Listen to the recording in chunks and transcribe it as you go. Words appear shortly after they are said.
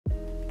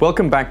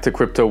Welcome back to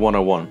Crypto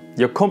 101,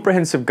 your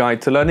comprehensive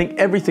guide to learning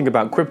everything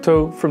about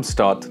crypto from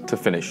start to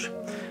finish.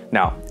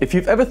 Now, if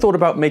you've ever thought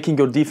about making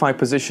your DeFi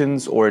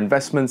positions or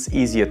investments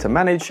easier to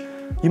manage,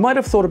 you might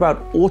have thought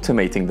about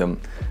automating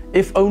them.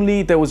 If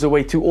only there was a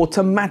way to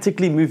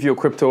automatically move your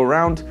crypto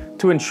around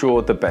to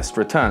ensure the best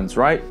returns,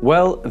 right?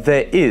 Well,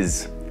 there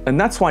is. And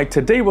that's why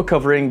today we're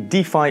covering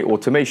DeFi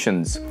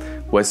automations,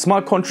 where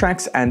smart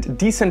contracts and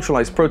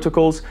decentralized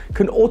protocols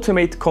can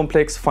automate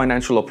complex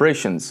financial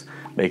operations,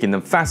 making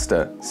them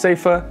faster,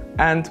 safer,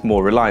 and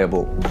more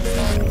reliable.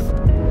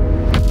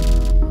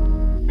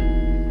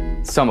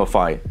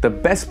 SummerFi, the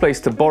best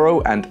place to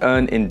borrow and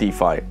earn in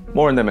DeFi.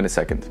 More on them in a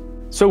second.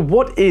 So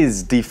what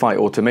is DeFi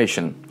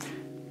automation?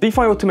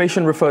 DeFi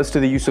automation refers to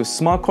the use of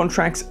smart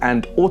contracts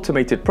and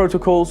automated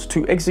protocols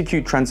to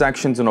execute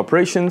transactions and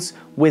operations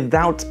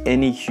without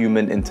any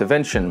human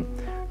intervention.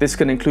 This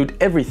can include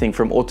everything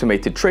from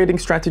automated trading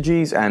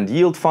strategies and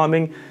yield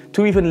farming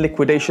to even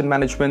liquidation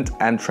management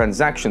and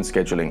transaction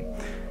scheduling.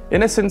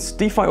 In essence,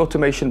 DeFi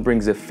automation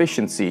brings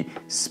efficiency,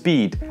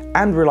 speed,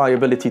 and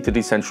reliability to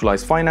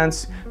decentralized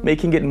finance,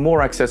 making it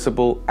more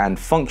accessible and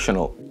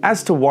functional.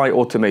 As to why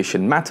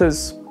automation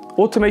matters,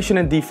 automation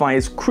in DeFi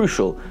is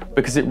crucial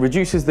because it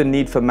reduces the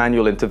need for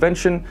manual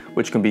intervention,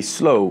 which can be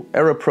slow,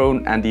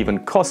 error-prone, and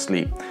even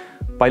costly.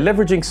 By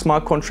leveraging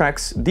smart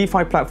contracts,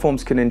 DeFi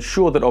platforms can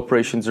ensure that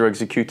operations are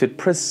executed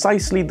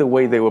precisely the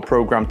way they were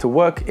programmed to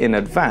work in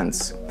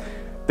advance.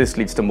 This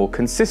leads to more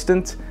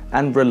consistent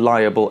and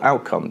reliable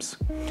outcomes.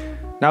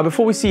 Now,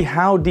 before we see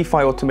how DeFi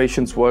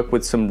automations work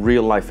with some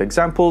real-life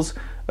examples,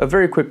 a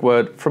very quick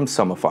word from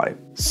SummerFi.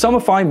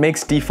 SummerFi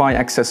makes DeFi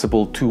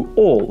accessible to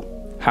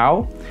all.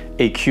 How?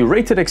 A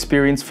curated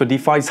experience for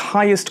DeFi's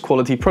highest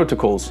quality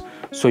protocols,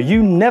 so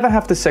you never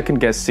have to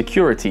second-guess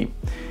security.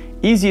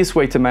 Easiest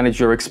way to manage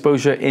your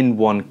exposure in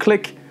one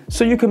click,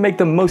 so you can make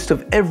the most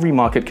of every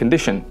market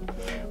condition.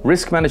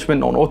 Risk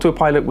management on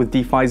autopilot with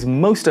DeFi's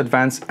most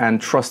advanced and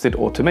trusted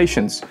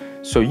automations,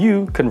 so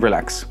you can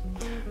relax.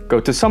 Go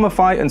to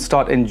SummerFi and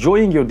start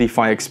enjoying your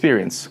DeFi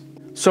experience.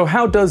 So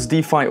how does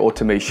DeFi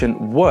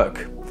automation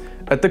work?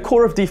 At the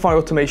core of DeFi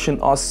automation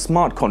are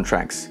smart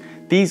contracts.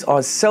 These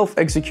are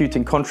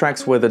self-executing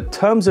contracts where the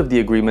terms of the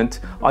agreement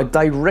are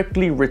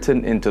directly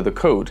written into the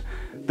code.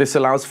 This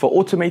allows for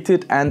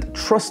automated and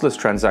trustless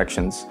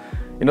transactions.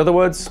 In other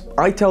words,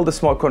 I tell the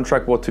smart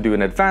contract what to do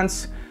in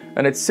advance,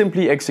 and it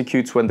simply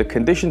executes when the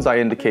conditions I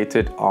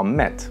indicated are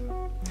met.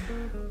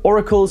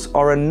 Oracles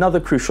are another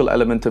crucial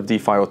element of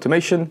DeFi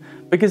automation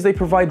because they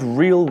provide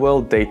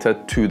real-world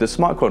data to the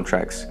smart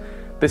contracts.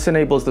 This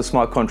enables the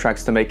smart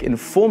contracts to make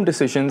informed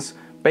decisions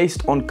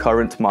based on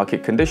current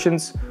market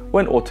conditions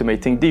when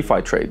automating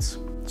DeFi trades.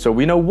 So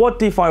we know what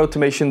DeFi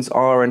automations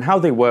are and how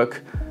they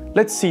work.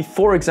 Let's see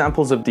 4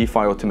 examples of DeFi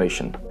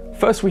automation.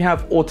 First, we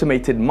have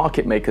automated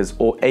market makers,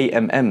 or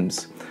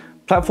AMMs.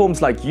 Platforms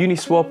like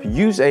Uniswap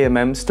use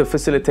AMMs to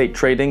facilitate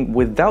trading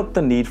without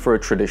the need for a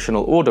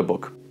traditional order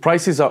book.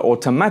 Prices are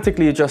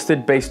automatically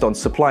adjusted based on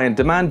supply and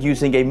demand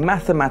using a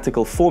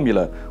mathematical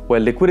formula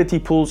where liquidity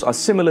pools are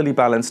similarly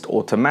balanced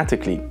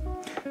automatically.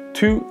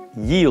 2.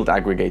 Yield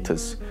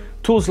aggregators.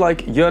 Tools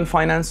like Yearn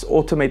Finance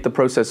automate the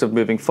process of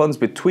moving funds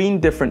between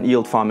different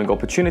yield farming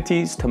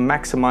opportunities to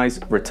maximize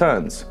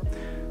returns.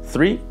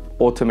 3.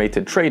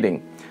 Automated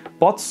trading.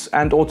 Bots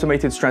and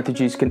automated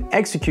strategies can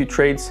execute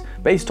trades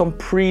based on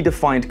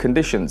predefined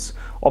conditions,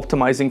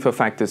 optimizing for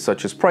factors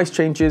such as price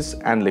changes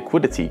and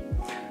liquidity.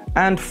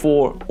 And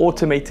 4.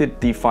 Automated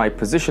DeFi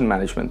position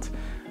management.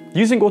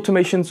 Using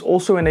automations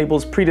also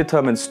enables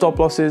predetermined stop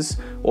losses,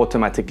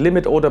 automatic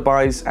limit order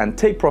buys, and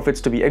take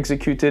profits to be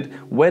executed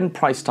when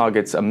price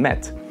targets are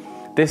met.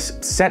 This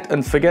set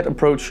and forget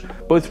approach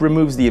both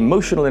removes the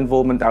emotional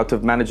involvement out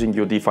of managing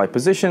your DeFi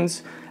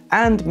positions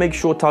and makes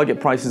sure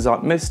target prices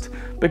aren't missed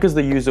because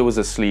the user was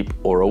asleep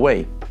or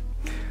away.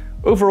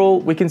 Overall,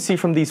 we can see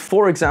from these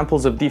 4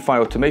 examples of DeFi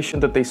automation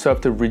that they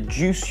serve to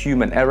reduce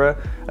human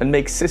error and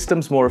make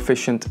systems more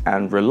efficient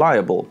and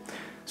reliable.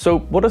 So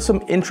what are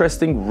some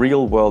interesting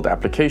real-world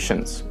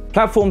applications?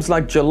 Platforms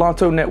like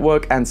Gelato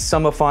Network and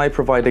SummerFi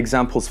provide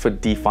examples for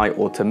DeFi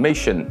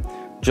automation.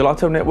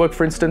 Gelato Network,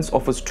 for instance,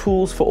 offers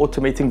tools for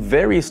automating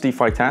various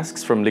DeFi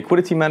tasks from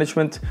liquidity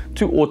management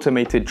to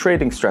automated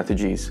trading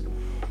strategies.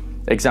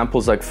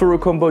 Examples like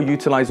Furucombo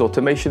utilize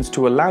automations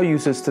to allow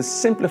users to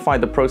simplify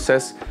the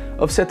process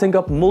of setting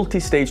up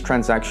multi-stage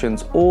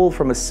transactions, all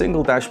from a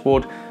single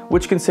dashboard,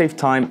 which can save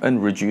time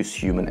and reduce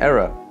human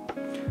error.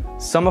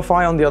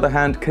 SummerFi, on the other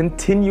hand,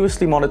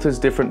 continuously monitors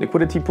different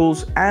liquidity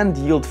pools and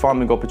yield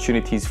farming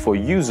opportunities for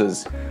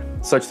users,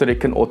 such that it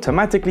can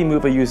automatically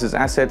move a user's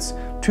assets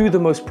to the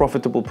most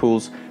profitable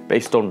pools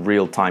based on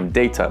real-time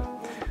data.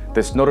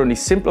 This not only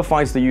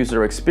simplifies the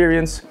user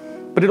experience,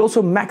 but it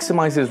also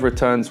maximizes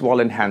returns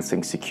while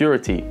enhancing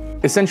security.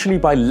 Essentially,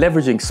 by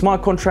leveraging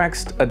smart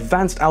contracts,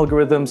 advanced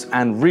algorithms,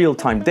 and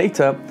real-time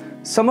data,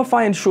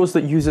 SummerFi ensures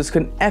that users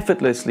can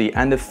effortlessly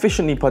and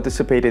efficiently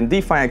participate in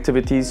DeFi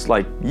activities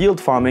like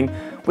yield farming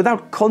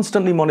without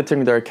constantly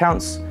monitoring their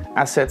accounts,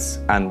 assets,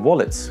 and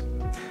wallets.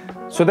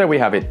 So there we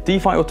have it.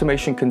 DeFi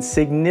automation can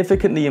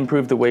significantly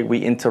improve the way we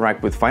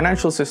interact with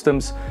financial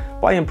systems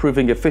by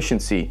improving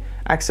efficiency,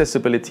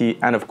 accessibility,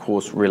 and of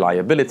course,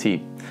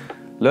 reliability.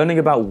 Learning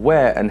about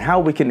where and how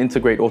we can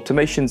integrate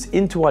automations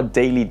into our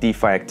daily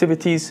DeFi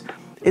activities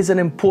is an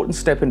important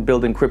step in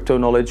building crypto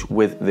knowledge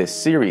with this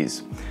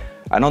series.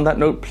 And on that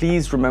note,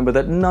 please remember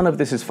that none of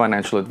this is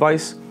financial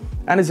advice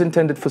and is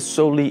intended for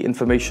solely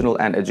informational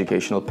and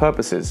educational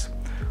purposes.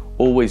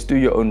 Always do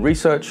your own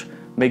research,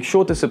 make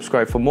sure to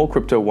subscribe for more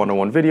Crypto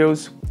 101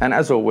 videos, and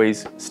as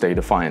always, stay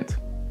defiant.